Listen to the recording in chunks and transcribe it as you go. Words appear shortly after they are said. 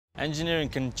Engineering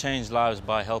can change lives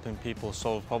by helping people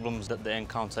solve problems that they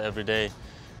encounter every day.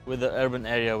 With the urban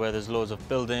area where there's loads of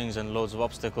buildings and loads of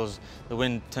obstacles, the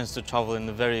wind tends to travel in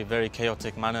a very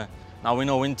chaotic manner. Now we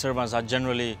know wind turbines are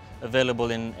generally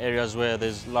available in areas where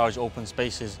there's large open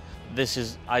spaces. This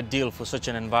is ideal for such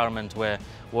an environment where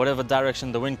whatever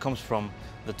direction the wind comes from,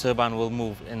 the turbine will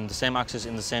move in the same axis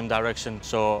in the same direction,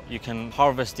 so you can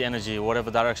harvest the energy whatever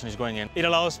direction it's going in. It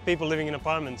allows people living in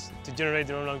apartments to generate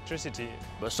their own electricity.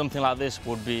 But something like this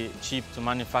would be cheap to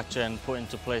manufacture and put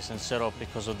into place and set up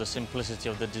because of the simplicity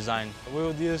of the design. We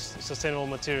would use sustainable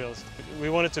materials. We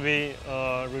want it to be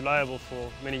reliable for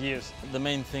many years. The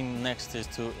main thing next is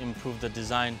to improve the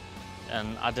design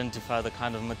and identify the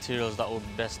kind of materials that would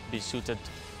best be suited,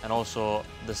 and also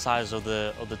the size of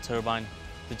the turbine.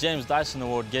 The James Dyson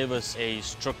Award gave us a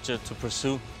structure to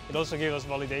pursue. It also gave us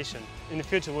validation. In the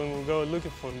future, when we go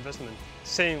looking for investment,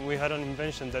 saying we had an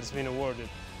invention that's been awarded,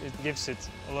 it gives it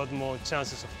a lot more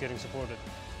chances of getting supported.